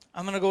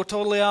I'm going to go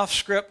totally off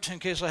script in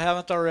case I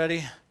haven't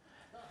already.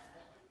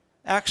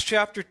 Acts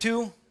chapter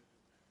 2.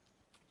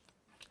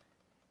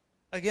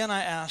 Again,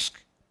 I ask,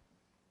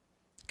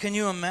 can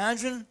you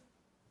imagine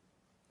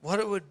what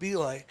it would be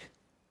like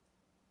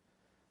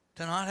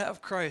to not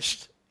have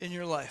Christ in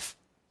your life?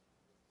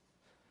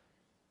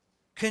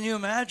 Can you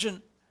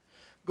imagine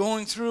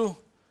going through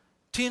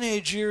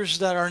teenage years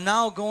that are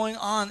now going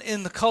on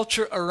in the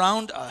culture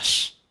around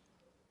us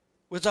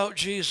without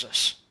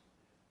Jesus?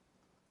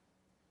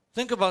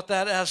 Think about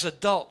that as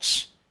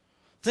adults.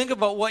 Think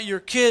about what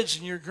your kids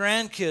and your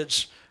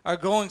grandkids are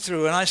going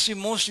through. And I see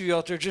most of you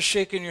out there just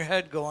shaking your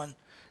head going,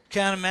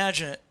 can't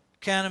imagine it.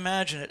 Can't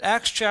imagine it.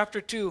 Acts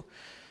chapter 2,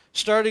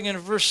 starting in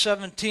verse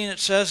 17, it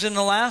says, in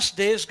the last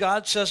days,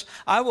 God says,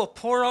 I will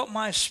pour out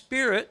my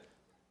Spirit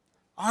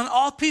on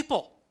all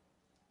people.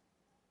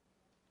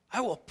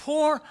 I will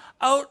pour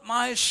out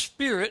my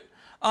Spirit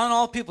on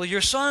all people.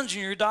 Your sons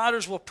and your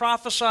daughters will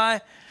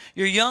prophesy.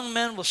 Your young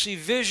men will see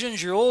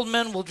visions. Your old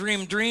men will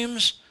dream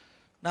dreams.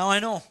 Now I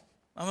know.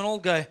 I'm an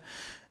old guy.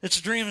 It's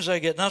dreams I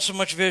get, not so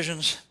much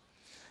visions.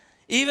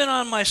 Even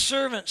on my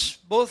servants,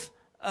 both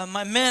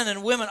my men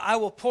and women, I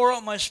will pour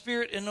out my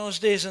Spirit in those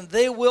days, and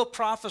they will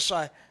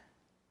prophesy.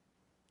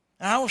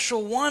 And I will show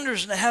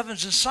wonders in the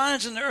heavens and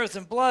signs in the earth,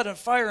 and blood and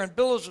fire and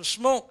billows of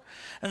smoke.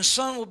 And the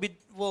sun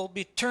will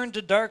be turned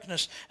to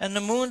darkness, and the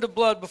moon to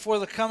blood before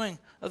the coming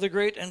of the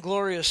great and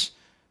glorious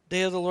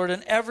day of the Lord.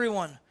 And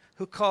everyone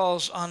who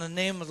calls on the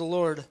name of the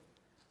Lord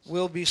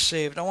will be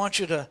saved. I want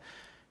you to,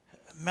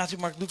 Matthew,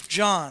 Mark, Luke,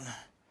 John.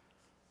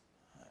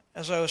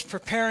 As I was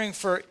preparing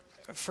for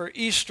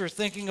Easter,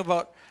 thinking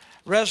about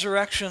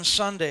Resurrection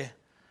Sunday,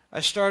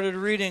 I started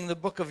reading the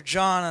book of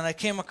John, and I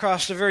came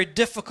across a very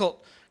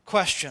difficult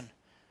question.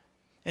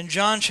 In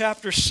John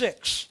chapter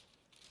 6,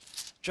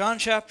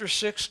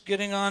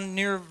 getting on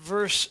near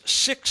verse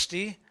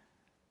 60,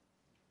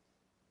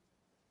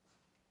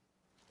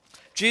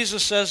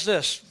 Jesus says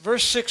this,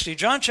 verse 60,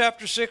 John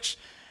chapter 6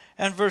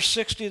 and verse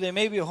 60, they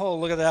may be whole.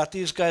 Look at that.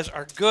 These guys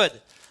are good.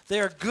 They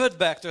are good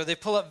back there. They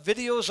pull up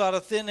videos out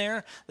of thin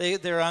air.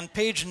 They're on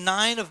page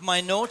 9 of my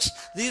notes.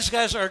 These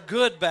guys are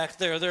good back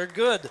there. They're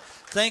good.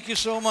 Thank you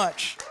so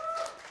much.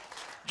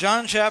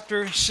 John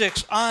chapter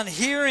 6. On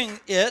hearing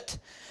it,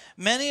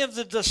 many of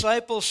the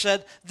disciples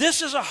said,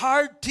 this is a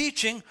hard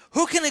teaching.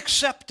 Who can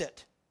accept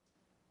it?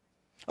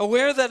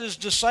 Aware that his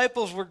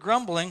disciples were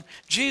grumbling,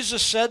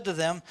 Jesus said to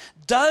them,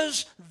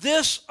 does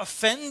this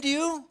offend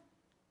you?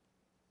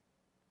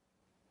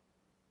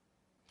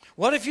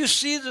 What if you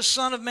see the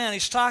Son of Man?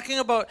 He's talking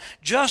about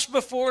just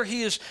before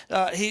he's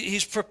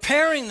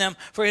preparing them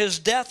for his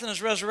death and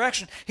his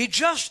resurrection. He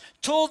just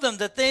told them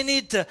that they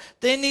need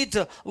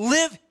to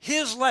live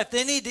his life.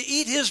 They need to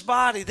eat his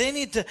body. They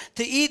need to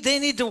eat. They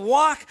need to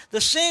walk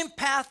the same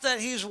path that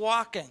he's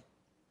walking.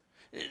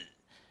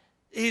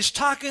 He's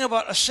talking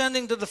about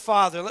ascending to the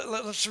Father.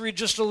 Let's read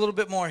just a little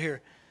bit more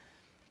here.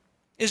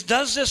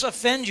 Does this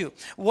offend you?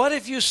 What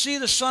if you see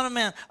the Son of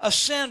Man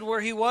ascend where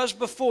he was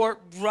before,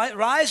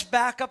 rise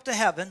back up to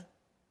heaven?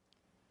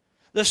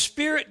 The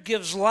Spirit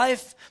gives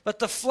life, but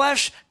the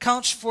flesh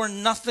counts for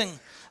nothing.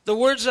 The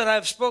words that I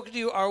have spoken to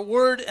you are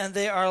word and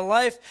they are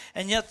life,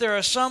 and yet there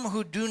are some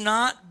who do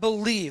not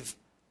believe.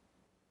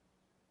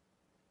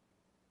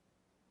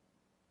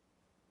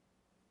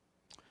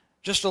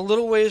 Just a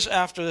little ways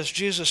after this,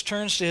 Jesus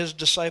turns to his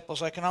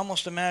disciples. I can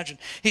almost imagine.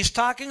 He's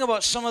talking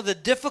about some of the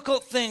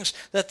difficult things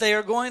that they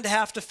are going to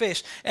have to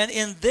face. And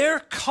in their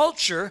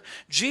culture,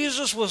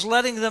 Jesus was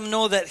letting them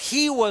know that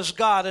he was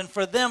God. And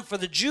for them, for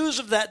the Jews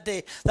of that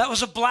day, that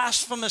was a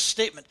blasphemous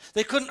statement.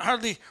 They couldn't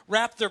hardly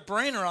wrap their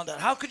brain around that.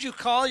 How could you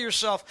call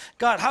yourself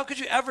God? How could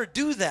you ever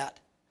do that?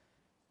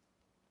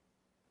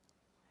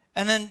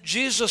 And then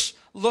Jesus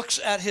looks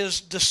at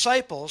his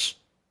disciples,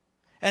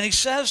 and he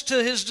says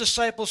to his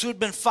disciples who had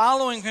been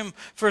following him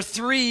for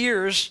 3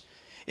 years,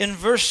 in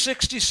verse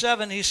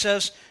 67, he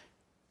says,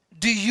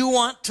 do you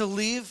want to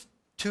leave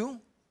too?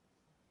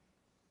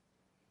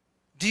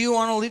 Do you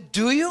want to leave?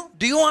 Do you?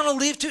 Do you want to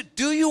leave too?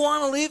 Do you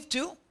want to leave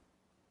too?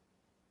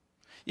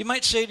 You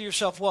might say to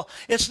yourself, well,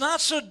 it's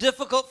not so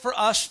difficult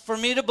for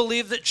me to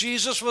believe that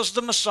Jesus was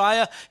the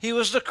Messiah, he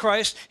was the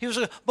Christ,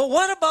 but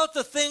what about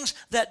the things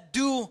that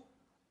do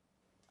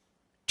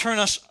turn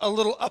us a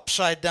little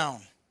upside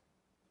down?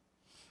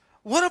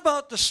 What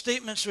about the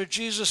statements where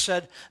Jesus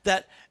said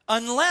that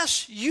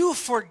unless you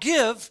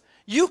forgive,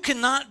 you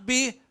cannot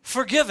be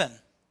forgiven?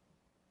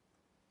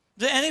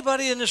 Did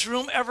anybody in this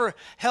room ever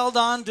held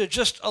on to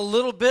just a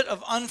little bit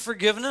of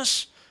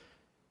unforgiveness?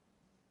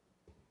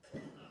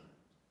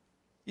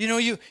 You know,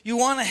 you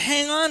want to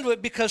hang on to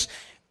it because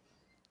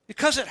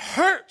it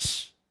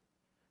hurts.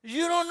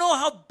 You don't know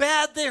how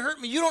bad they hurt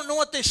me. You don't know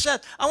what they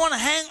said. I want to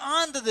hang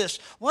on to this.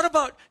 What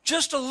about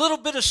just a little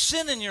bit of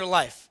sin in your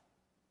life?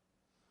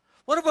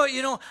 What about,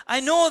 I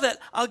know that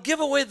I'll get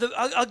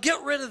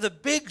rid of the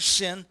big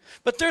sin,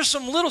 but there's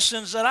some little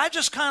sins that I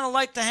just kind of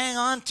like to hang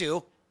on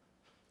to.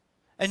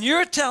 And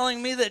you're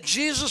telling me that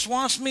Jesus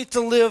wants me to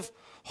live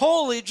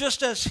holy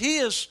just as he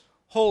is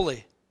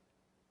holy.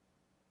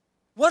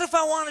 What if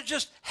I want to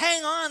just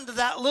hang on to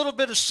that little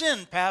bit of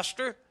sin,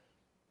 Pastor?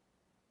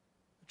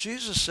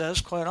 Jesus says,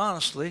 quite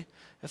honestly,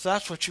 if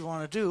that's what you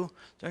want to do,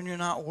 then you're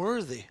not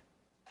worthy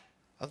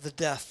of the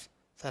death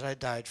that I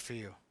died for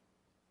you.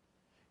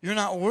 You're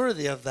not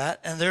worthy of that,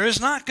 and there is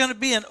not going to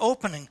be an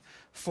opening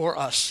for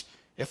us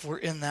if we're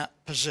in that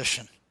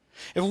position.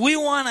 If we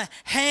want to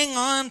hang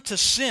on to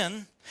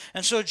sin,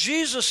 and so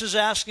Jesus is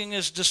asking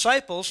his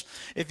disciples,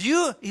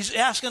 he's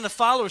asking the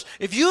followers,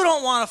 if you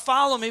don't want to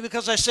follow me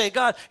because I say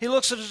God, he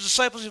looks at his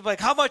disciples, he's like,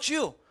 how about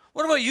you?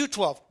 What about you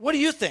 12? What do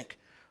you think?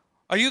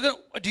 Do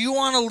you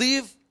want to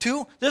leave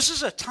too? This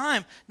is a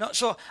time. No,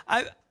 so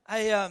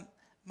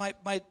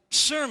my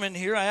sermon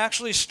here, I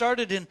actually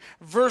started in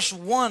verse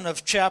 1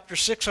 of chapter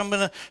 6. I'm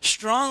going to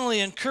strongly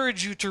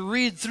encourage you to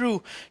read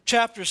through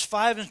chapters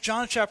 5 and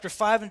John chapter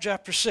 5 and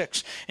chapter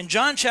 6. In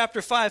John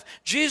chapter 5,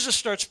 Jesus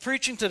starts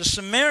preaching to the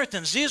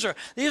Samaritans. These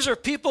are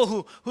people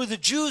who the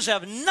Jews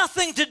have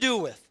nothing to do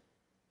with.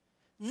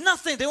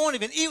 Nothing. They won't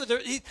even eat with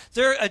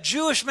a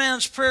Jewish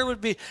man's prayer would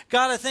be,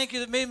 God, I thank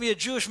you that made me a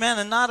Jewish man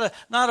and not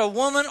a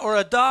woman or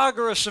a dog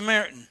or a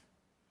Samaritan.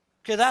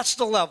 Okay, that's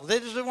the level.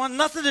 They want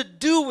nothing to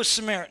do with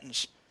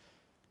Samaritans.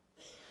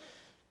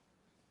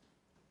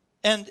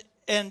 And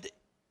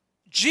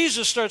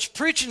Jesus starts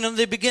preaching to them.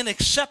 They begin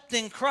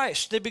accepting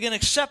Christ. They begin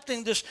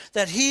accepting this,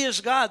 that he is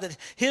God, that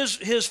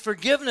his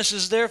forgiveness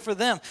is there for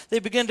them. They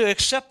begin to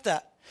accept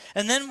that.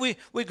 And then we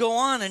go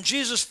on, and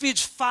Jesus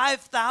feeds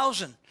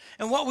 5,000.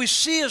 And what we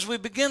see as we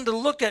begin to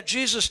look at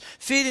Jesus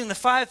feeding the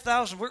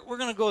 5,000, we're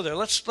going to go there.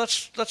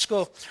 Let's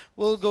go.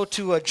 We'll go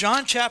to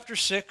John chapter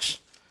 6.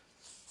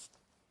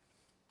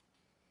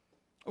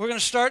 We're going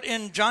to start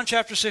in John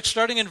chapter 6,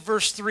 starting in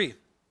verse 3.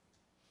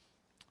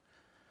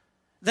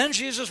 Then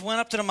Jesus went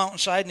up to the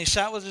mountainside, and he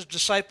sat with his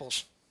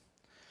disciples.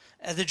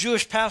 And the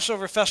Jewish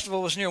Passover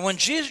festival was near. When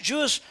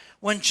Jesus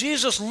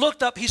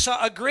looked up, he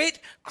saw a great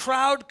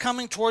crowd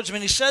coming towards him,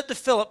 and he said to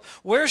Philip,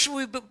 where shall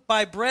we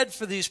buy bread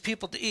for these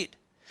people to eat?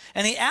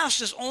 And he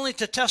asked this only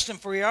to test him,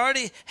 for he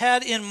already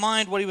had in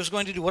mind what he was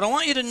going to do. What I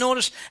want you to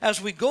notice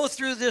as we go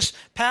through this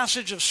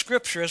passage of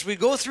Scripture, as we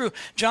go through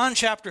John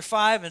chapter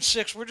 5 and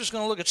 6, we're just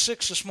going to look at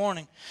 6 this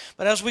morning.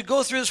 But as we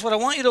go through this, what I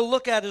want you to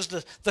look at is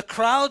the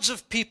crowds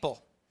of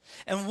people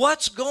and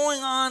what's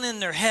going on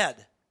in their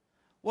head.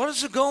 What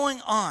is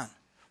going on?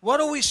 What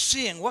are we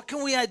seeing? What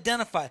can we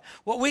identify?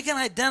 What we can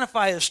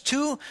identify is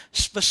two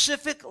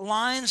specific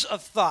lines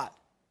of thought.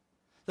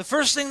 The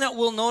first thing that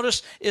we'll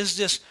notice is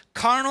this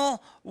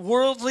carnal,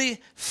 worldly,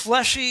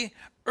 fleshy,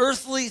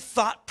 earthly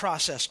thought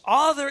process.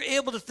 All they're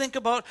able to think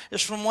about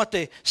is from what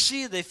they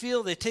see, they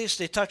feel, they taste,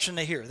 they touch, and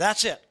they hear.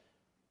 That's it.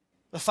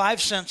 The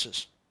five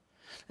senses.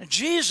 And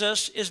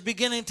Jesus is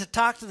beginning to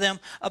talk to them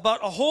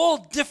about a whole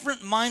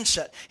different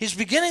mindset. He's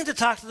beginning to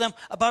talk to them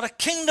about a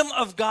kingdom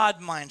of God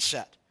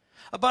mindset.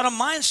 About a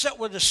mindset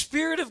where the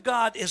Spirit of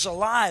God is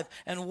alive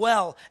and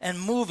well and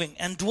moving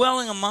and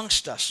dwelling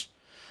amongst us.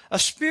 A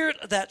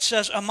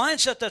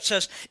mindset that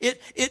says, it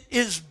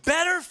is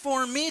better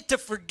for me to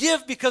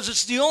forgive because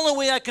it's the only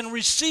way I can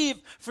receive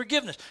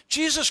forgiveness.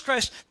 Jesus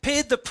Christ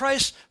paid the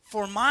price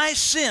for my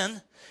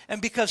sin,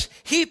 and because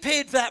he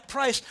paid that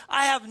price,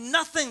 I have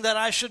nothing that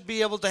I should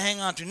be able to hang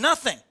on to.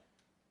 Nothing.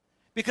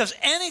 Because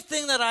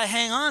anything that I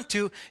hang on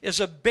to is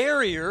a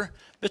barrier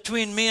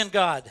between me and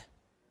God.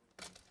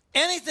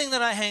 Anything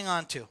that I hang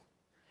on to.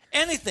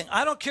 Anything.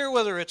 I don't care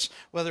whether it's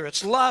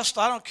lust.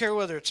 I don't care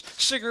whether it's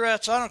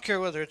cigarettes. I don't care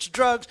whether it's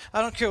drugs.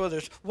 I don't care whether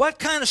it's what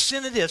kind of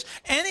sin it is.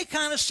 Any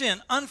kind of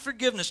sin,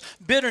 unforgiveness,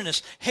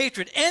 bitterness,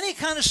 hatred, any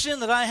kind of sin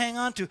that I hang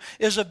on to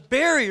is a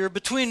barrier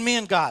between me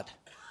and God.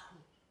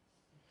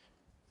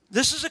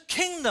 This is a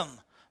kingdom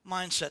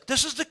mindset.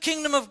 This is the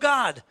kingdom of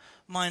God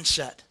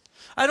mindset.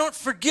 I don't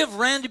forgive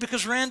Randy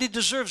because Randy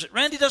deserves it.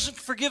 Randy doesn't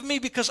forgive me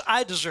because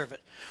I deserve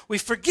it. We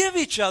forgive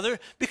each other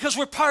because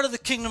we're part of the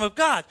kingdom of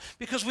God,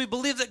 because we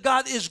believe that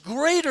God is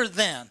greater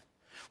than.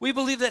 We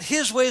believe that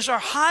his ways are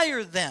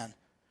higher than.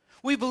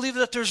 We believe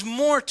that there's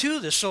more to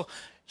this. So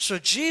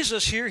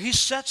Jesus here, he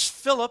sets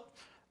Philip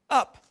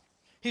up.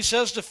 He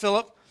says to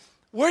Philip,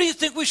 where do you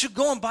think we should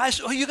go and buy?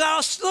 Oh, you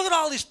guys, look at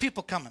all these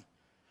people coming.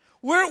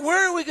 Where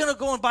are we going to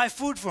go and buy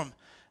food from?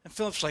 And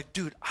Philip's like,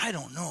 dude, I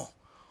don't know.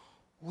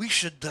 We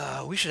should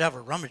have a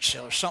rummage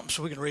sale or something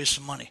so we can raise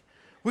some money.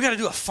 We got to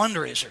do a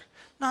fundraiser.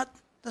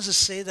 Does it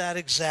say that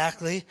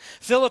exactly?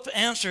 Philip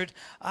answered,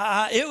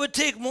 it would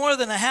take more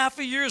than a half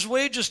a year's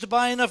wages to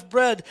buy enough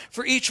bread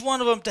for each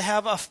one of them to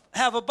have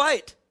a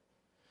bite.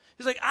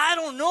 He's like, I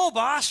don't know,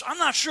 boss. I'm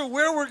not sure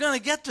where we're going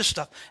to get this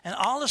stuff. And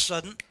all of a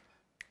sudden,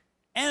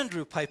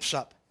 Andrew pipes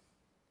up.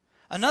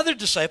 Another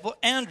disciple,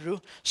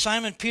 Andrew,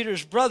 Simon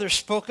Peter's brother,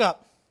 spoke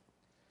up.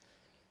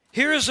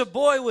 Here is a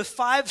boy with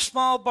 5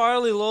 small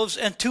barley loaves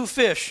and 2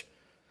 fish.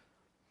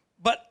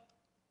 But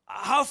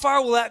how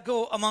far will that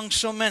go among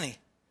so many?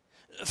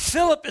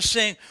 Philip is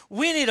saying,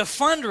 we need a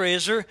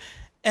fundraiser.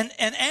 And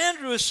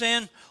Andrew is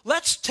saying,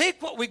 let's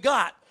take what we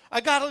got. I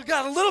got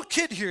a little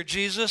kid here,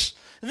 Jesus.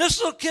 And this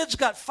little kid's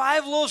got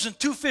 5 loaves and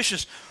 2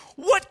 fishes.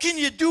 What can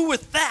you do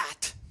with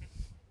that?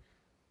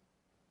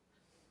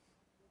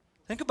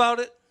 Think about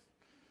it.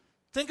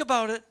 Think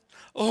about it.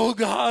 Oh,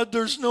 God,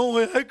 there's no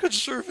way I could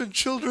serve in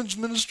children's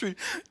ministry.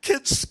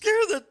 Kids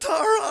scare the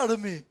tar out of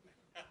me.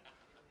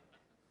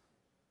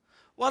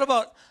 What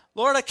about,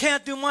 Lord, I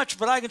can't do much,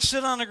 but I can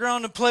sit on the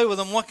ground and play with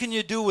them. What can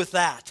you do with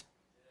that?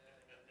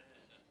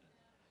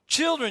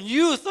 Children,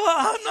 youth,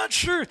 I'm not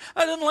sure.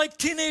 I didn't like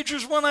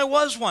teenagers when I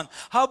was one.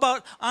 How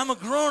about I'm a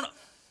grown-up?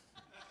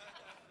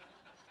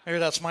 Maybe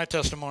that's my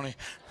testimony.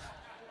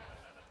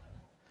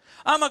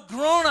 I'm a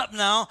grown-up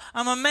now.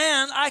 I'm a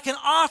man. I can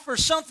offer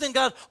something,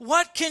 God.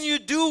 What can you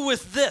do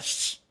with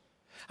this?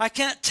 I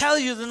can't tell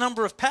you the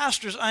number of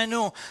pastors I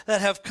know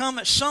that have come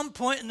at some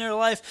point in their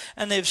life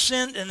and they've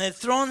sinned and they've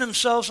thrown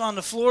themselves on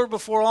the floor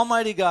before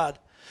Almighty God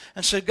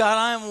and said, God,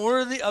 I am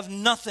worthy of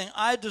nothing.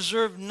 I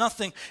deserve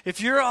nothing. If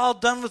you're all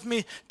done with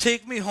me,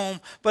 take me home.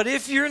 But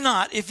if you're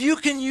not, if you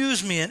can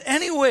use me in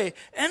any way,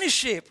 any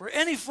shape, or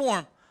any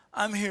form,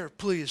 I'm here.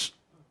 Please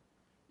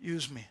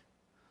use me.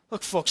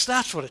 Look, folks,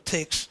 that's what it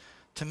takes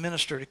to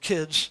minister to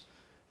kids.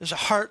 There's a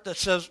heart that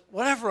says,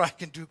 whatever I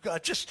can do,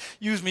 God, just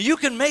use me. You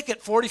can make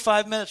it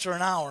 45 minutes or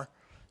an hour.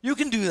 You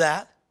can do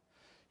that.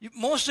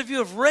 Most of you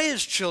have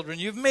raised children.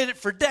 You've made it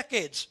for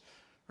decades,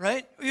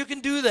 right? You can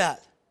do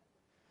that.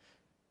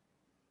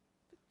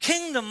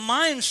 Kingdom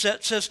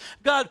mindset says,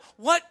 God,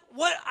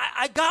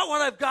 I got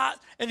what I've got,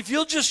 and if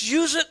you'll just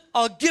use it,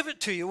 I'll give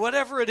it to you,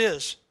 whatever it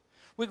is.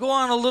 We go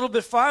on a little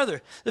bit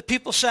farther. The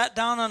people sat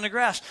down on the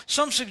grass.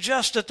 Some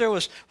suggest that there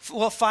was,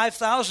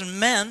 5,000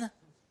 men.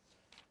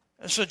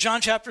 So John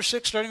chapter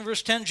 6, starting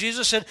verse 10,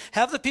 Jesus said,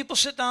 have the people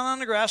sit down on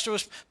the grass. There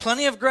was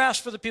plenty of grass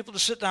for the people to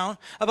sit down.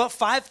 About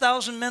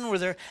 5,000 men were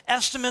there.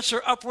 Estimates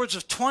are upwards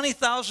of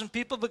 20,000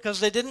 people because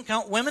they didn't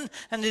count women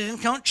and they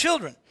didn't count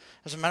children.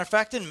 As a matter of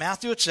fact, in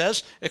Matthew it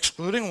says,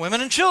 excluding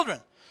women and children.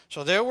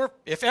 So there were,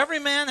 if every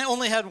man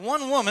only had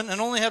one woman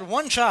and only had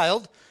one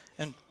child,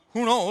 and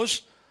who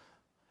knows,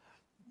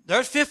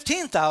 there's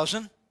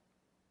 15,000.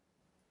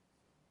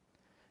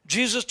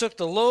 Jesus took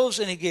the loaves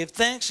and he gave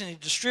thanks and he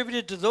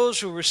distributed to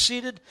those who were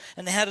seated,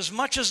 and they had as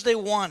much as they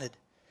wanted.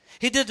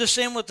 He did the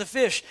same with the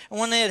fish, and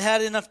when they had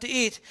had enough to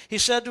eat, he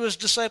said to his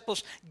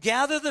disciples,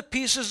 gather the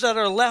pieces that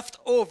are left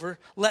over,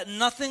 let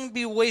nothing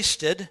be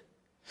wasted.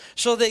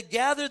 So they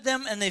gathered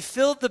them and they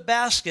filled the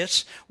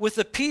baskets with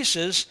the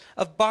pieces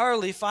of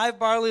barley, 5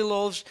 barley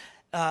loaves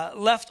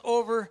left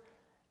over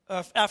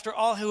after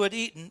all who had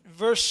eaten.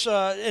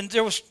 And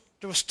there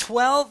was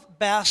 12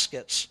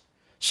 baskets.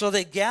 So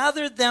they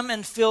gathered them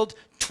and filled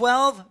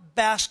 12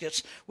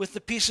 baskets with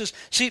the pieces.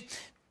 See,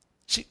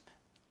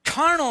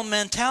 carnal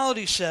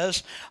mentality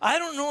says, I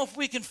don't know if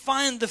we can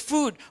find the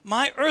food.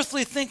 My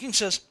earthly thinking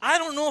says, I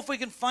don't know if we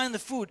can find the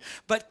food.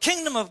 But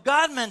kingdom of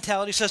God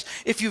mentality says,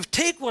 if you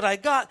take what I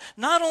got,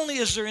 not only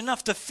is there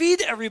enough to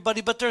feed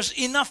everybody, but there's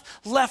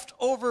enough left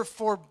over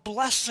for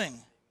blessing.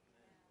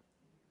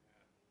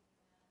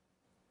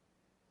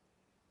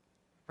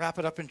 Wrap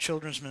it up in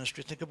children's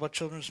ministry. Think about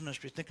children's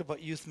ministry. Think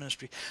about youth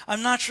ministry.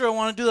 I'm not sure I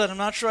want to do that. I'm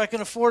not sure I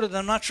can afford it.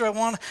 I'm not sure I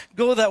want to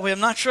go that way. I'm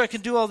not sure I can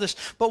do all this.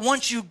 But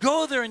once you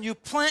go there and you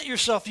plant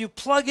yourself, you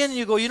plug in and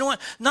you go, you know what?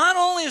 Not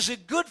only is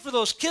it good for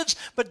those kids,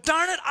 but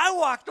darn it, I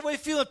walked away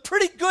feeling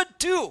pretty good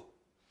too.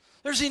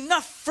 There's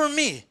enough for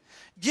me.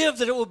 Give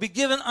that it will be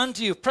given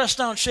unto you. Pressed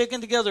down,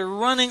 shaken together,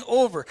 running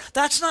over.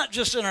 That's not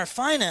just in our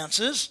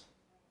finances,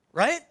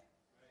 right?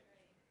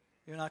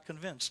 You're not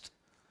convinced.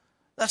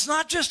 That's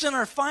not just in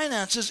our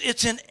finances,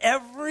 it's in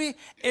every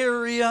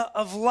area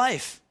of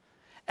life.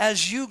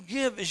 As you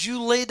give, as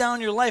you lay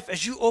down your life,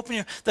 as you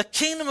open the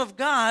kingdom of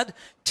God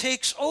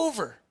takes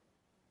over.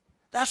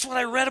 That's what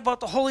I read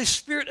about the Holy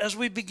Spirit as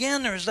we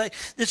began there.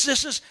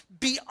 This is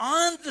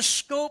beyond the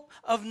scope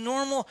of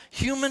normal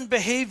human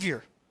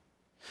behavior.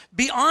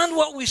 Beyond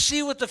what we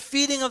see with the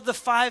feeding of the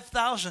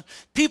 5,000.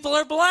 People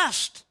are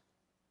blessed.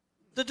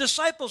 The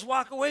disciples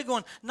walk away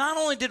going, not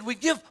only did we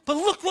give, but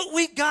look what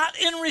we got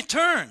in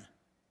return.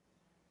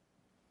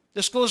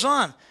 This goes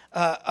on.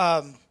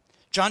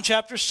 John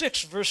chapter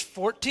 6, verse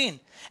 14.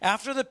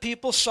 After the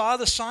people saw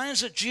the signs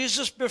that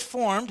Jesus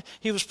performed,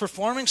 he was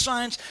performing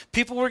signs.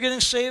 People were getting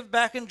saved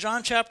back in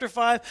John chapter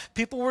 5.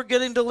 People were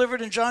getting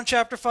delivered in John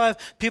chapter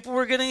 5. People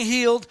were getting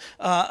healed.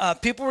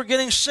 People were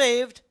getting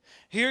saved.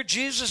 Here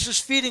Jesus is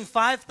feeding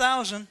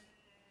 5,000.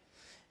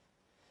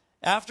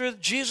 After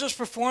Jesus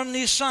performed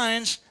these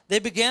signs, they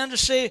began to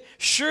say,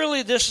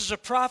 surely this is a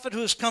prophet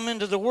who has come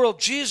into the world.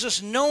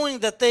 Jesus, knowing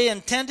that they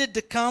intended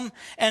to come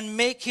and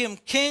make him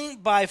king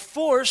by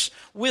force,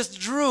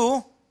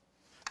 withdrew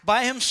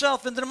by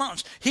himself into the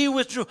mountains. He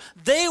withdrew.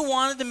 They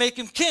wanted to make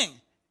him king.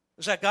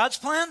 Was that God's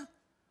plan?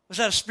 Was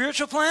that a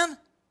spiritual plan?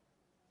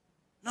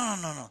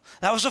 No.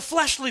 That was a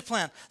fleshly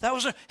plan.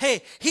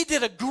 Hey, he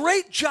did a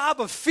great job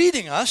of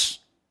feeding us.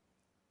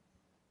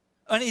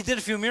 And he did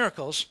a few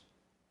miracles.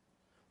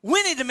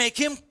 We need to make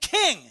him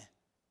king. In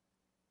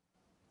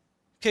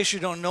case you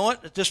don't know it,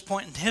 at this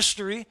point in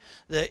history,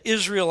 the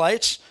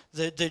Israelites,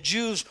 the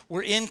Jews,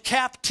 were in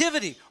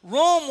captivity.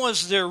 Rome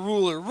was their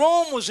ruler.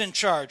 Rome was in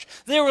charge.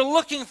 They were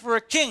looking for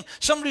a king,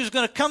 somebody who's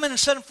going to come in and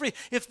set them free.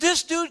 If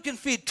this dude can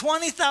feed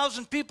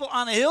 20,000 people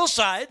on a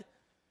hillside,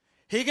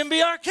 he can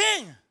be our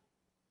king.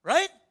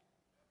 Right?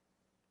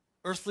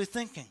 Earthly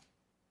thinking.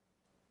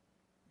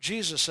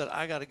 Jesus said,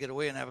 I got to get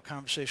away and have a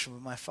conversation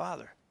with my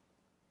Father.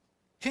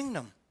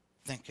 Kingdom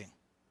thinking.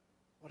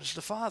 What does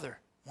the Father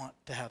want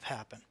to have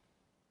happen?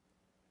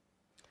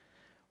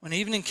 When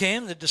evening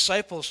came, the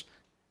disciples...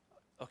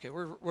 Okay,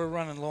 we're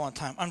running low on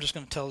time. I'm just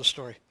going to tell the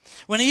story.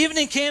 When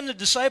evening came, the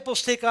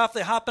disciples take off,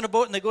 they hop in a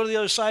boat, and they go to the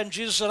other side, and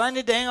Jesus said, I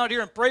need to hang out here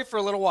and pray for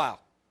a little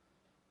while.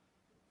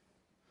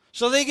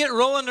 So they get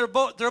rowing their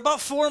boat. They're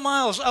about 4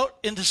 miles out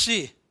into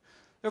sea.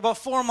 They're about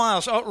 4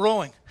 miles out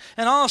rowing.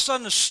 And all of a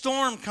sudden, a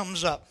storm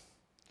comes up,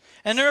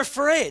 and they're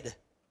afraid.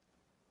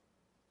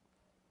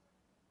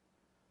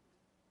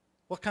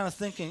 What kind of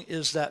thinking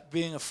is that,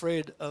 being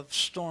afraid of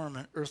storm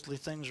and earthly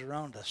things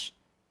around us?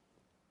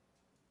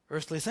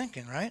 Earthly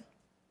thinking, right?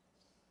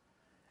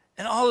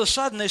 And all of a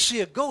sudden, they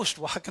see a ghost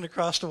walking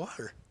across the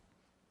water.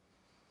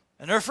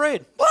 And they're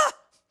afraid. What?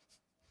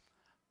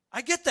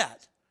 I get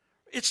that.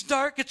 It's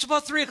dark. It's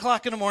about 3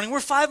 o'clock in the morning.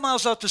 We're 5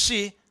 miles out to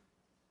sea,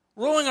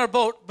 rowing our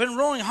boat, been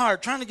rowing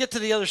hard, trying to get to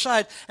the other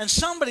side, and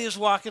somebody is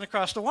walking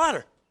across the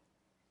water.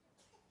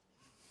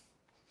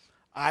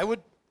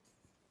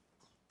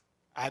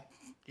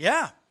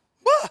 Yeah.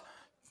 What?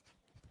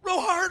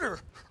 Row harder.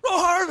 Row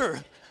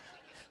harder.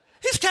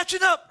 He's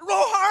catching up.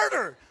 Row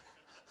harder.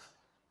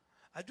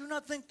 I do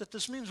not think that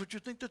this means what you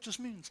think that this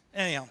means.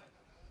 Anyhow.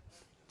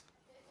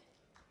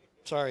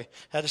 Sorry,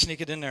 had to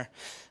sneak it in there.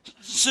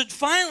 So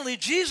finally,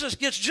 Jesus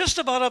gets just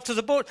about up to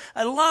the boat.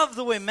 I love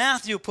the way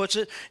Matthew puts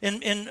it in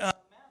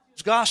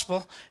Matthew's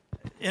gospel.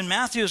 In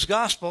Matthew's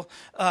gospel,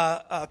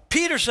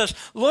 Peter says,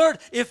 Lord,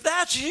 if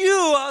that's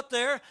you out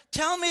there,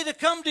 tell me to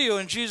come to you.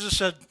 And Jesus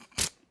said,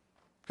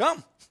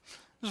 come.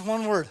 This is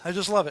one word. I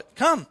just love it.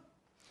 Come.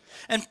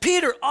 And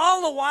Peter,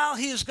 all the while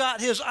he's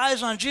got his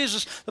eyes on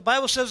Jesus, the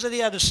Bible says that he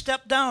had to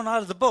step down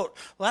out of the boat.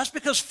 Well, that's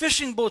because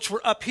fishing boats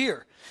were up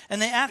here,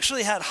 and they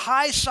actually had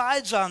high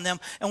sides on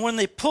them, and when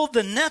they pulled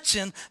the nets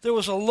in, there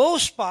was a low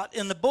spot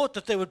in the boat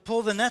that they would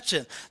pull the nets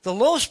in. The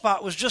low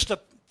spot was just a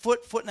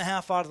foot and a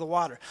half out of the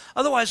water.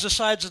 Otherwise, the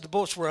sides of the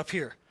boats were up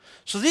here.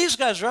 So these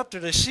guys are up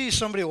there. They see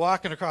somebody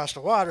walking across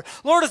the water.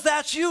 Lord, if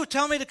that's you,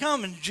 tell me to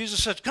come. And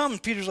Jesus said, come.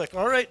 And Peter's like,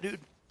 all right, dude.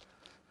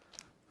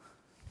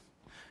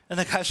 And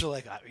the guys are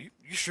like,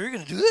 you sure you're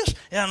going to do this?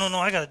 Yeah, no,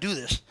 I got to do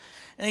this.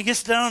 And he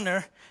gets down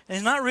there, and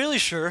he's not really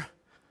sure.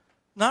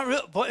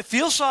 But it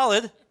feels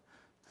solid.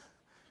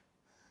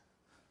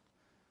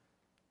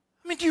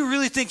 I mean, do you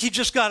really think he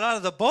just got out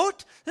of the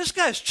boat? This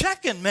guy's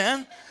checking,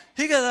 man.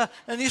 He's got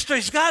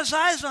his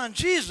eyes on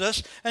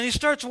Jesus, and he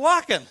starts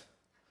walking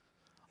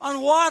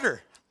on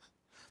water.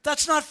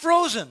 That's not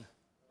frozen.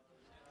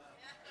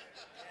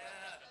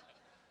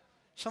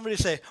 Somebody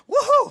say,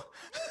 woohoo!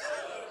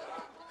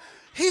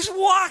 He's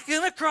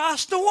walking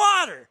across the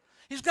water.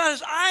 He's got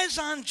his eyes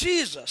on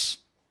Jesus.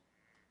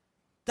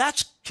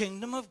 That's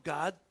kingdom of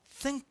God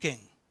thinking.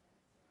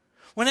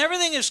 When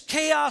everything is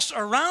chaos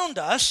around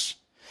us,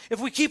 if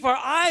we keep our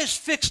eyes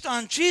fixed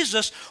on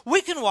Jesus,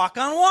 we can walk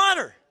on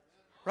water.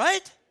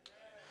 Right?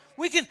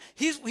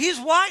 He's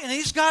walking, and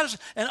he's got his,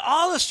 and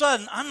all of a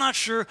sudden, I'm not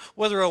sure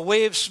whether a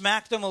wave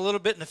smacked him a little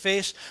bit in the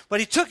face, but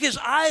he took his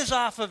eyes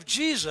off of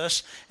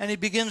Jesus, and he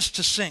begins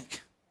to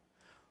sink.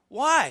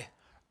 Why?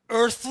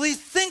 Earthly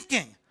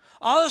thinking.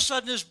 All of a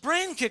sudden, his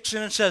brain kicks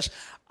in and says,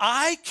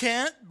 I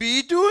can't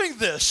be doing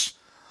this.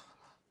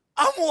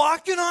 I'm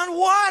walking on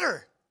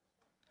water.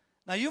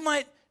 Now,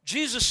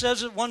 Jesus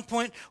says at one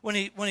point, when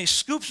he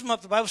scoops him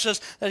up, the Bible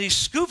says that he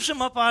scoops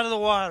him up out of the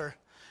water.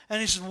 And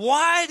he says,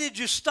 why did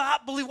you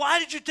stop believing? Why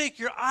did you take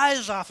your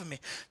eyes off of me?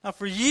 Now,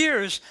 for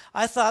years,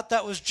 I thought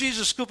that was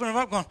Jesus scooping him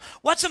up going,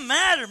 what's the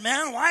matter,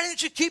 man? Why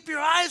didn't you keep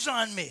your eyes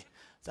on me?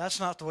 That's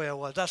not the way I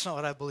was. That's not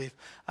what I believe.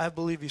 I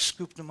believe he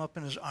scooped him up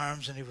in his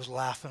arms and he was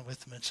laughing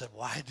with him and said,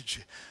 why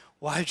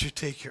did you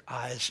take your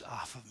eyes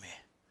off of me?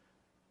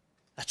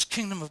 That's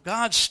kingdom of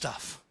God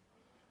stuff.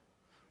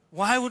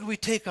 Why would we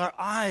take our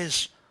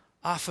eyes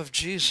off of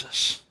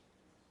Jesus?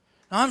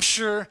 Now, I'm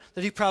sure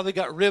that he probably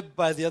got ribbed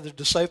by the other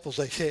disciples,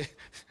 like, hey,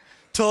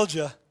 told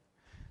you.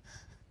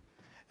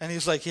 And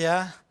he's like,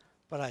 yeah,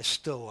 but I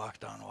still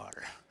walked on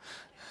water.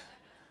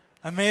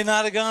 I may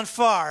not have gone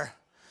far,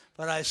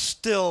 but I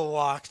still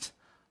walked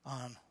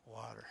on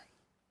water.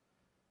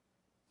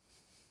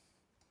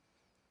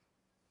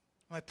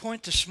 My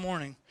point this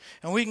morning,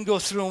 and we can go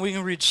through and we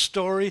can read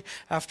story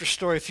after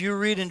story. If you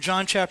read in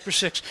John chapter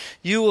 6,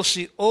 you will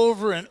see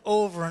over and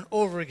over and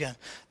over again.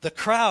 The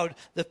crowd,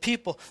 the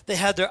people, they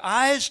had their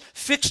eyes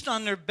fixed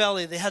on their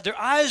belly. They had their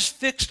eyes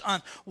fixed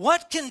on,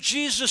 what can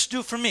Jesus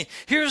do for me?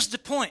 Here's the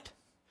point.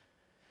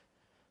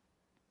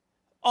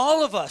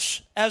 All of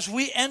us, as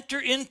we enter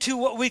into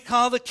what we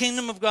call the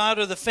kingdom of God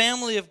or the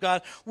family of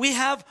God, we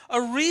have a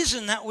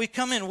reason that we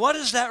come in. What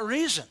is that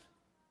reason?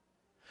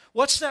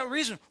 What's that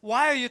reason?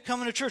 Why are you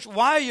coming to church?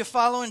 Why are you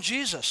following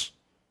Jesus?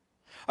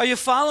 Are you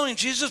following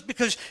Jesus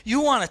because you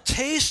want a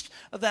taste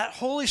of that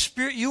Holy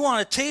Spirit? You want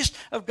a taste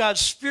of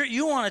God's Spirit?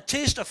 You want a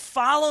taste of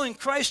following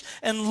Christ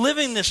and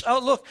living this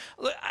out? Look,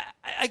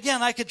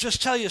 again, I could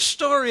just tell you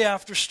story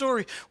after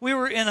story. We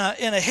were in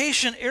a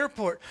Haitian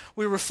airport.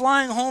 We were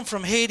flying home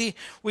from Haiti.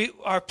 We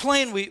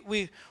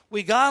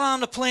got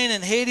on the plane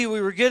in Haiti. We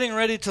were getting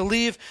ready to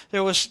leave.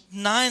 There was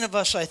 9 of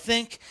us, I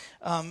think,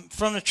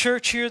 from the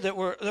church here that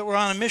were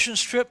on a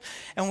missions trip,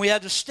 and we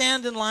had to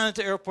stand in line at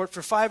the airport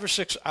for 5 or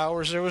 6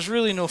 hours. There was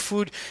really no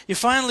food. You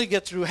finally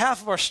get through.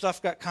 Half of our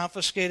stuff got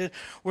confiscated.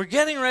 We're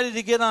getting ready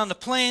to get on the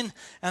plane,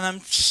 and I'm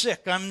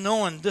sick. I'm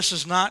knowing this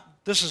is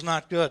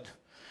not good.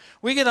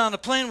 We get on the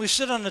plane. We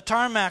sit on the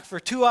tarmac for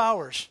 2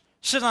 hours.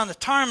 Sit on the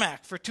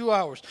tarmac for 2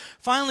 hours.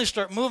 Finally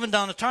start moving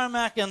down the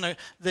tarmac, and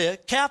the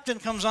captain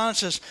comes on and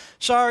says,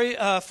 sorry,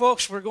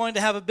 folks, we're going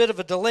to have a bit of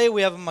a delay.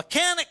 We have a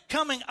mechanic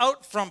coming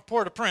out from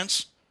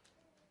Port-au-Prince.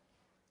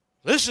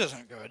 This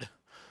isn't good.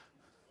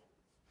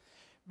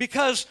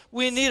 Because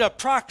we need a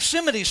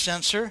proximity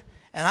sensor,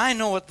 and I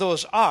know what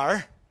those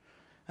are.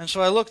 And so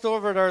I looked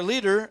over at our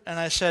leader, and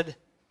I said,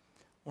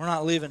 we're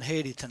not leaving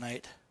Haiti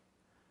tonight.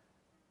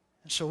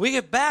 And so we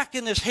get back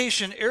in this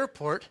Haitian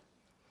airport,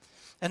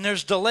 and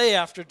there's delay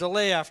after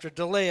delay after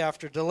delay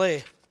after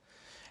delay.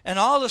 And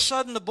all of a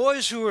sudden, the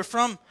boys who were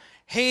from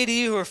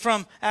Haiti, who were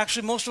from,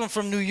 actually most of them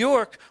from New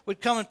York,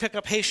 would come and pick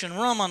up Haitian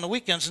rum on the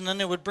weekends, and then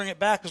they would bring it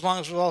back as long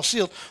as it was all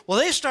sealed. Well,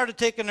 they started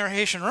taking their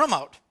Haitian rum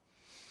out.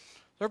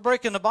 They're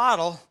breaking the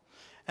bottle,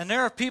 and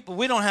there are people,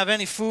 we don't have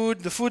any food.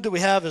 The food that we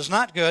have is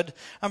not good.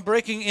 I'm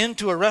breaking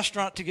into a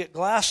restaurant to get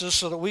glasses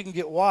so that we can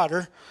get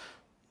water.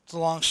 It's a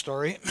long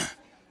story.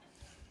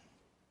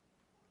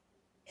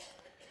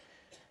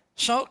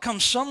 So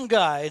comes some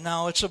guy.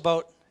 Now it's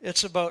about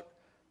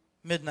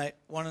midnight,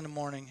 1 in the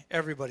morning.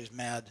 Everybody's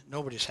mad.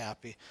 Nobody's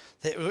happy.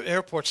 The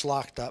airport's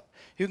locked up.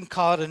 You can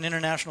call it an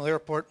international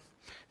airport.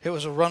 It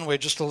was a runway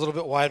just a little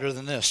bit wider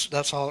than this.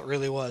 That's all it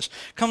really was.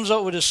 Comes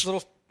out with this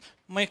little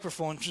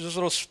microphone, this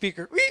little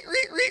speaker.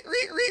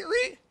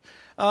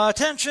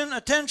 Attention,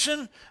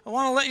 attention. I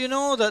want to let you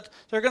know that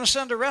they're going to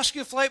send a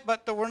rescue flight,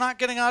 but we're not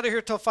getting out of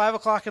here till 5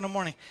 o'clock in the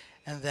morning.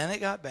 And then it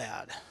got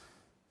bad.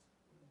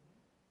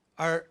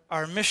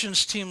 Our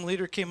missions team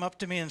leader came up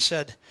to me and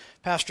said,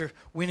 Pastor,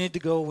 we need to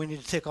go. We need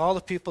to take all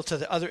the people to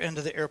the other end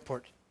of the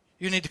airport.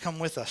 You need to come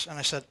with us. And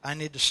I said, I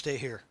need to stay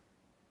here.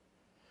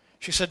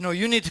 She said, no,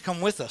 you need to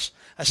come with us.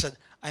 I said,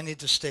 I need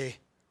to stay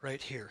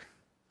right here.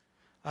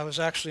 I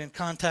was actually in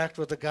contact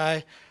with a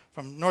guy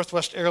from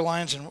Northwest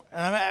Airlines, and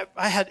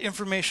I had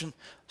information,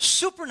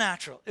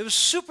 supernatural. It was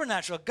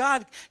supernatural.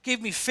 God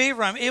gave me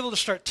favor. I'm able to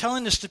start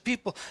telling this to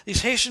people.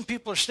 These Haitian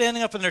people are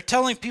standing up, and they're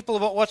telling people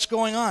about what's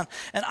going on.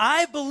 And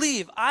I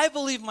believe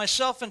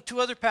myself and 2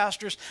 other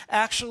pastors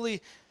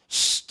actually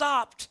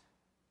stopped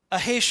a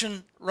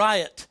Haitian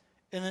riot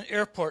in an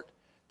airport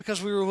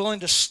because we were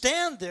willing to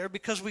stand there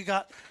because we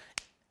got...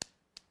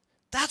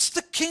 That's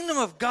the kingdom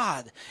of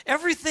God.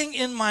 Everything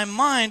in my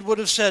mind would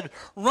have said,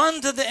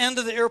 run to the end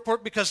of the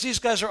airport because these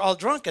guys are all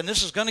drunk and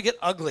this is going to get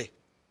ugly.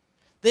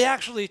 They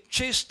actually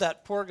chased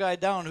that poor guy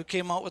down who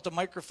came out with the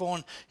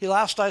microphone.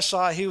 Last I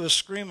saw, he was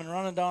screaming,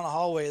 running down the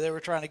hallway. They were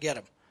trying to get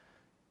him.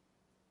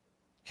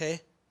 Okay?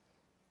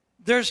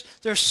 There's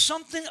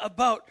something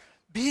about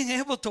being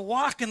able to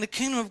walk in the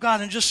kingdom of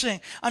God and just saying,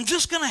 I'm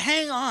just going to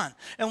hang on.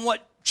 And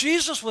what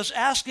Jesus was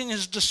asking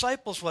his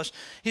disciples was,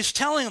 he's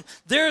telling them,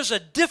 there's a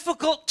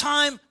difficult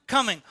time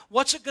coming.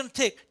 What's it going to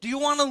take? Do you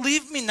want to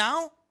leave me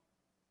now?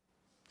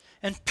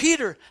 And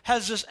Peter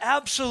has this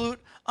absolute,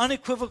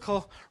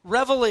 unequivocal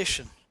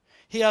revelation.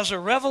 He has a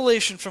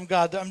revelation from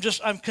God.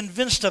 I'm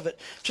convinced of it.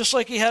 Just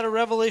like he had a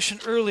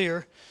revelation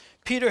earlier,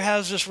 Peter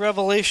has this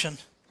revelation.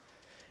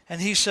 And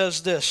he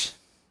says this.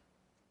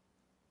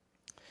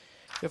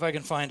 If I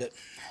can find it.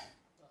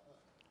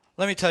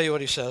 Let me tell you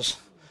what he says.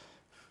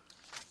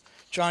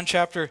 John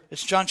chapter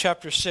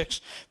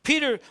 6.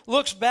 Peter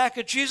looks back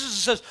at Jesus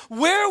and says,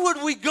 where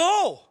would we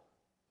go?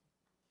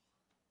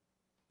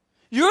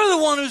 You're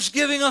the one who's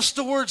giving us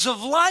the words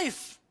of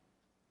life.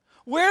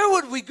 Where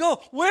would we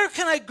go? Where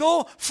can I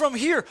go from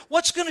here?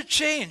 What's going to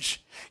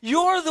change?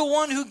 You're the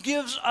one who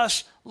gives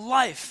us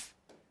life.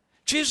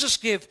 Jesus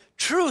gave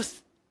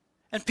truth,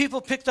 and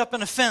people picked up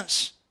an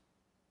offense.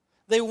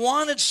 They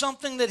wanted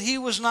something that he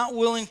was not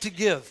willing to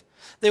give.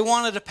 They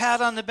wanted a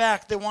pat on the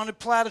back. They wanted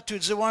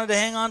platitudes. They wanted to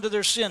hang on to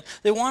their sin.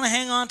 They want to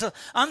hang on to...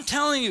 I'm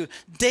telling you,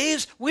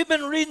 we've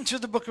been reading through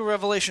the book of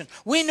Revelation.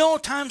 We know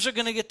times are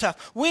going to get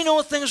tough. We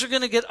know things are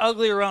going to get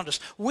ugly around us.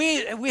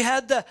 We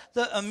had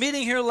a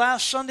meeting here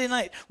last Sunday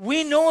night.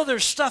 We know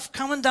there's stuff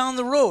coming down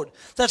the road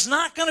that's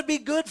not going to be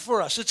good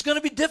for us. It's going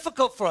to be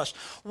difficult for us.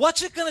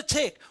 What's it going to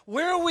take?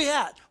 Where are we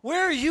at?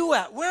 Where are you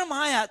at? Where am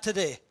I at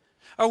today?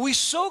 Are we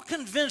so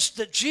convinced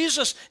that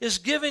Jesus is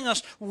giving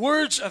us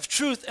words of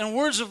truth and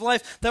words of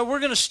life that we're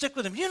going to stick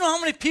with him? You know how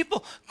many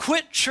people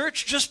quit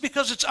church just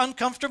because it's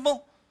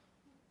uncomfortable?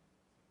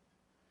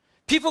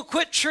 People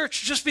quit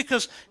church just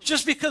because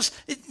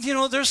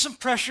there's some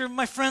pressure.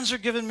 My friends are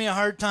giving me a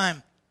hard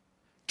time.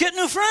 Get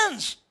new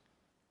friends.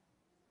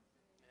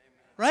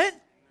 Right?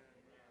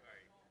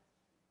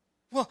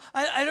 Well,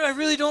 I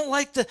really don't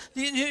like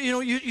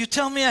you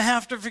tell me I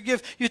have to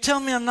forgive. You tell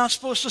me I'm not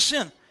supposed to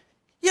sin.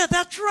 Yeah,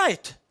 that's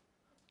right.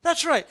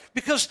 That's right,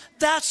 because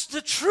that's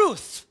the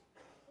truth,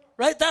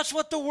 right? That's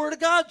what the Word of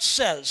God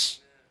says.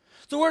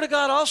 The Word of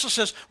God also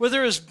says, where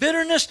there is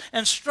bitterness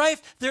and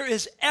strife, there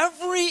is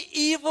every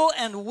evil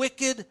and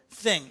wicked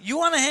thing. You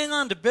want to hang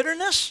on to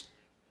bitterness?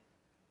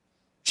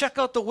 Check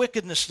out the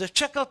wickedness.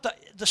 Check out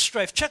the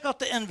strife. Check out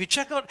the envy.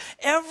 Check out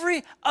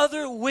every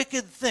other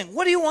wicked thing.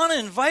 What do you want to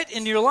invite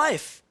into your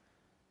life?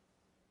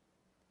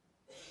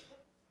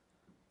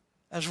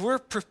 As we're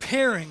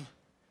preparing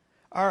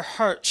our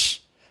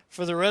hearts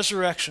for the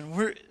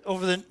resurrection,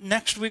 over the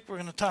next week we're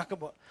going to talk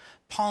about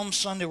Palm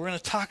Sunday. We're going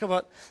to talk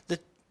about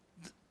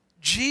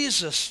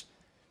Jesus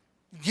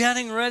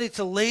getting ready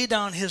to lay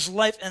down his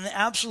life and the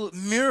absolute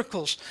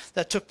miracles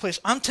that took place.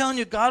 I'm telling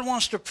you, God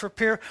wants to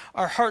prepare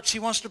our hearts. He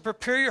wants to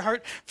prepare your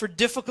heart for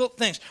difficult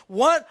things.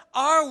 What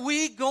are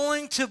we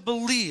going to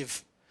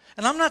believe?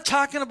 And I'm not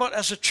talking about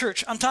as a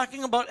church. I'm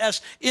talking about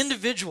as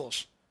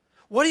individuals.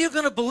 What are you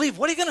going to believe?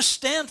 What are you going to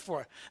stand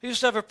for? I used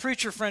to have a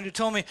preacher friend who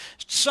told me,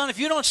 son, if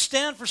you don't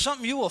stand for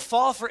something, you will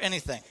fall for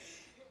anything.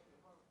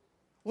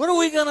 What are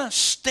we going to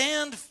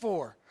stand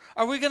for?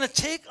 Are we going to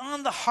take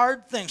on the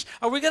hard things?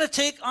 Are we going to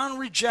take on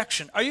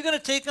rejection? Are you going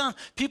to take on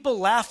people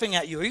laughing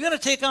at you? Are you going to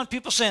take on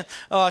people saying,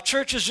 oh,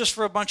 church is just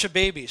for a bunch of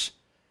babies?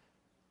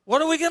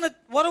 What are we going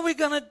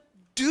to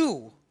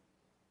do?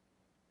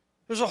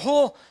 There's a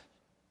whole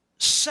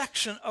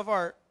section of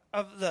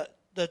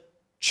the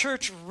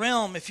church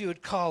realm, if you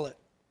would call it,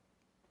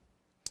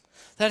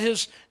 that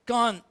has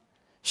gone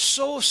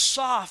so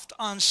soft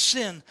on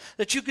sin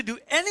that you could do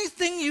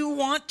anything you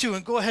want to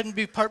and go ahead and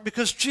be part,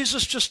 because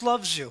Jesus just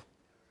loves you.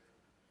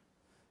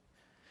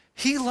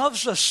 He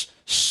loves us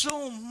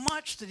so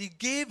much that he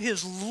gave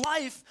his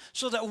life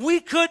so that we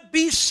could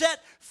be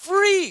set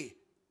free,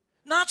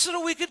 not so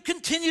that we could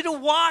continue to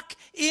walk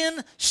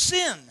in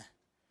sin.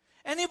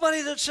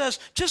 Anybody that says,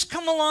 just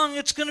come along,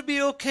 it's going to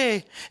be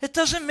okay, it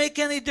doesn't make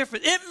any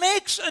difference. It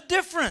makes a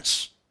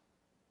difference,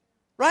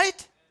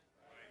 right?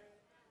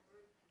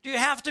 Do you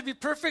have to be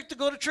perfect to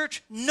go to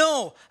church?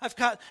 No. I've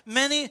caught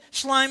many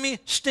slimy,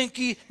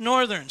 stinky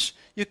northerns.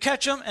 You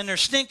catch them, and they're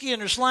stinky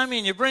and they're slimy,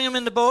 and you bring them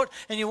in the boat,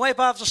 and you wipe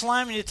off the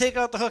slime, and you take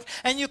out the hook,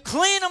 and you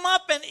clean them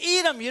up and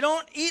eat them. You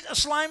don't eat a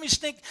slimy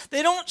stink.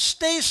 They don't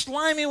stay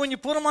slimy when you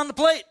put them on the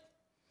plate,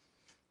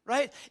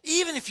 right?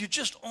 Even if you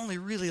just only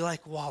really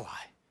like walleye.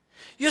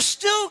 You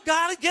still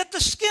got to get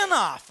the skin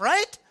off,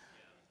 right?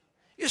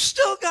 You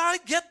still got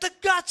to get the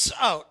guts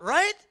out,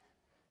 right?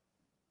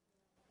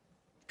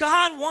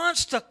 God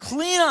wants to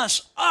clean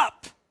us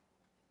up.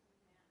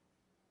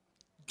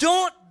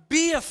 Don't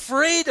be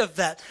afraid of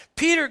that.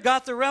 Peter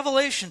got the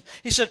revelation.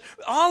 He said,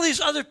 all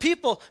these other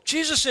people,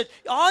 Jesus said,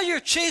 all you're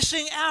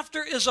chasing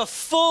after is a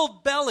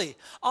full belly.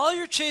 All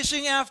you're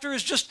chasing after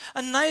is just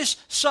a nice,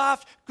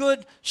 soft,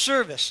 good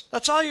service.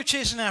 That's all you're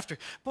chasing after.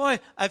 Boy,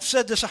 I've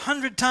said this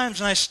 100 times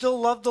and I still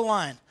love the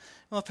line.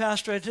 Well,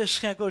 Pastor, I just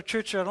can't go to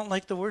church or I don't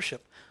like the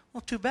worship. Well,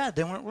 too bad.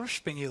 They weren't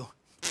worshiping you.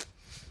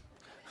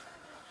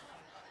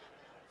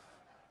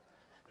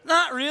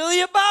 Not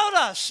really about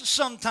us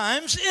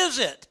sometimes, is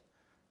it?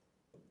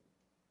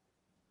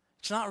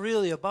 It's not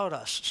really about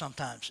us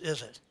sometimes,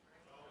 is it?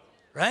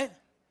 Right?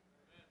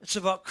 It's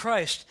about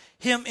Christ,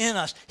 him in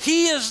us.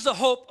 He is the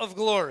hope of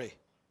glory.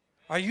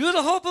 Are you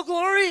the hope of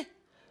glory?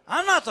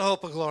 I'm not the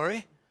hope of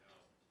glory.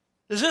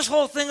 Is this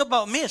whole thing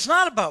about me? It's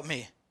not about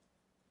me.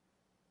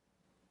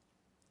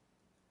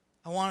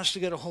 I want us to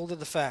get a hold of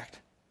the fact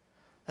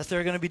that there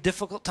are going to be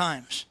difficult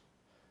times.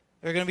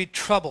 There are going to be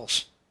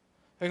troubles.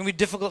 There are going to be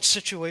difficult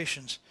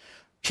situations.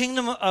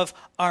 Kingdom of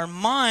our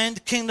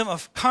mind, kingdom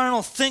of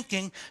carnal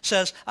thinking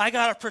says, I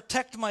got to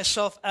protect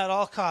myself at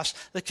all costs.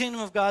 The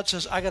kingdom of God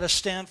says, I got to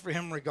stand for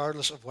him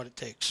regardless of what it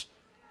takes.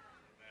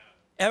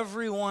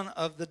 Every one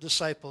of the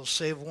disciples,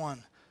 save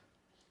one,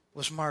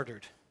 was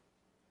martyred.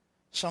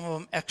 Some of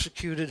them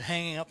executed,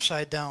 hanging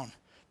upside down.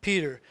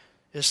 Peter,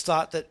 is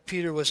thought that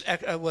Peter was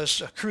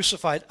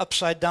crucified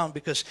upside down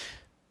because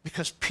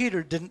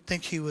Peter didn't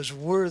think he was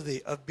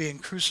worthy of being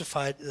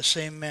crucified in the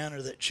same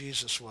manner that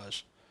Jesus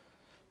was.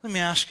 Let me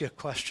ask you a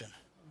question.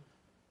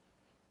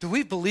 Do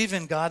we believe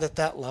in God at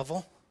that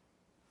level?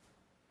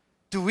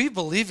 Do we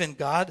believe in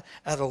God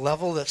at a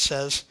level that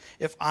says,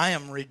 if I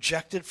am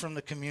rejected from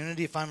the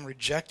community, if I'm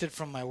rejected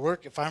from my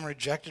work, if I'm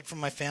rejected from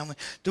my family,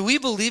 do we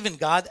believe in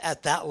God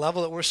at that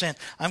level that we're saying,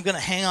 I'm going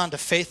to hang on to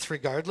faith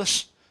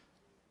regardless?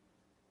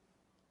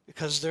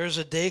 Because there's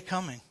a day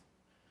coming.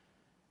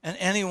 And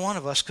any one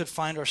of us could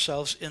find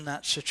ourselves in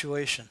that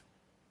situation.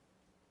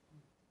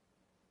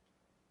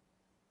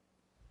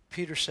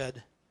 Peter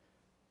said,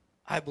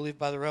 I believe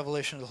by the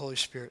revelation of the Holy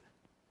Spirit,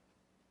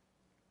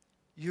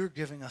 you're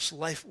giving us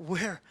life.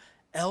 Where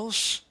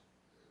else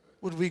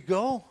would we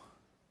go?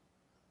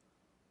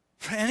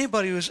 For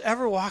anybody who's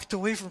ever walked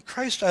away from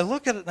Christ, I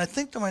look at it and I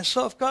think to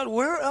myself, God,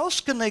 where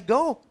else can they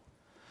go?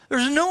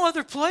 There's no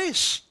other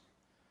place.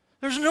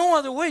 There's no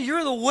other way.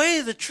 You're the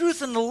way, the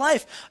truth, and the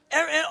life.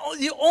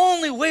 The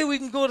only way we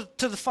can go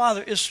to the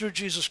Father is through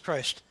Jesus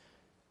Christ.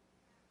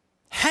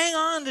 Hang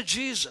on to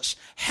Jesus.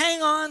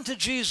 Hang on to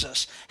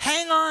Jesus.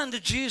 Hang on to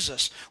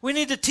Jesus. We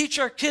need to teach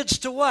our kids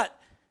to what?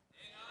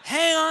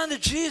 Hang on to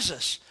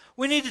Jesus.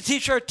 We need to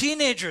teach our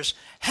teenagers,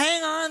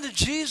 hang on to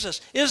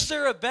Jesus. Is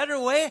there a better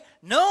way?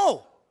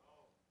 No.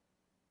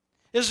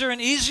 Is there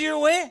an easier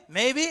way?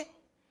 Maybe.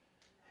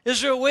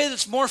 Is there a way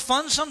that's more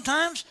fun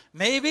sometimes?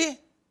 Maybe.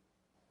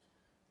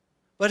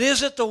 But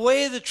is it the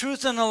way, the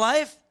truth, and the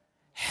life?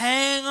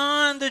 Hang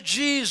on to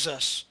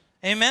Jesus.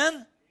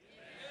 Amen?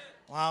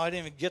 Wow, I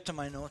didn't even get to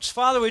my notes.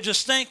 Father, we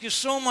just thank you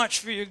so much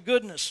for your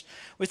goodness.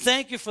 We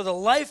thank you for the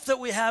life that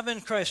we have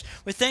in Christ.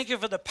 We thank you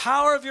for the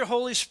power of your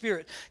Holy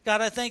Spirit. God,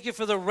 I thank you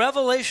for the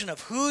revelation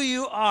of who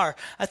you are.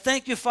 I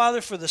thank you,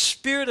 Father, for the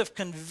spirit of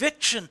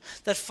conviction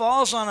that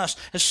falls on us.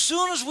 As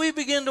soon as we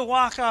begin to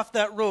walk off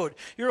that road,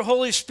 your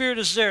Holy Spirit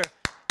is there,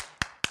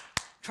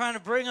 trying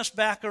to bring us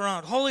back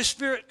around. Holy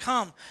Spirit,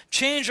 come,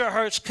 change our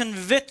hearts,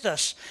 convict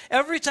us.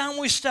 Every time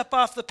we step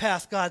off the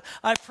path, God,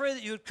 I pray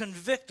that you would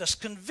convict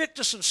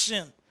us of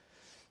sin.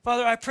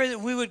 Father, I pray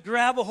that we would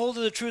grab a hold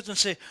of the truth and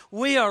say,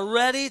 we are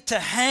ready to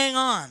hang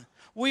on.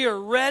 We are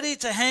ready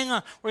to hang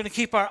on. We're going to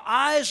keep our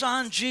eyes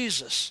on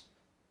Jesus.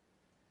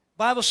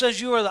 The Bible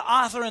says you are the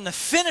author and the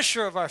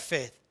finisher of our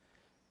faith.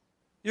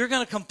 You're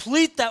going to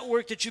complete that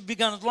work that you've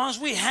begun. As long as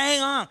we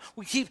hang on,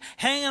 we keep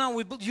hanging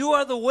on. You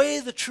are the way,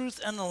 the truth,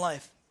 and the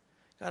life.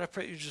 God, I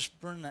pray you just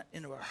burn that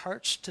into our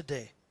hearts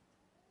today.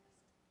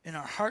 In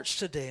our hearts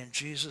today, in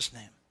Jesus'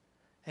 name.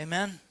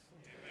 Amen?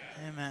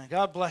 Amen. Amen.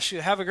 God bless you.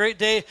 Have a great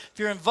day. If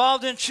you're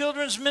involved in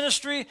children's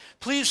ministry,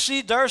 please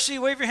see Darcy.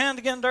 Wave your hand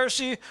again,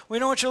 Darcy. We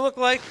know what you look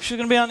like. She's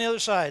going to be on the other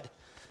side.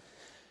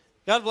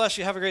 God bless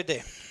you. Have a great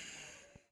day.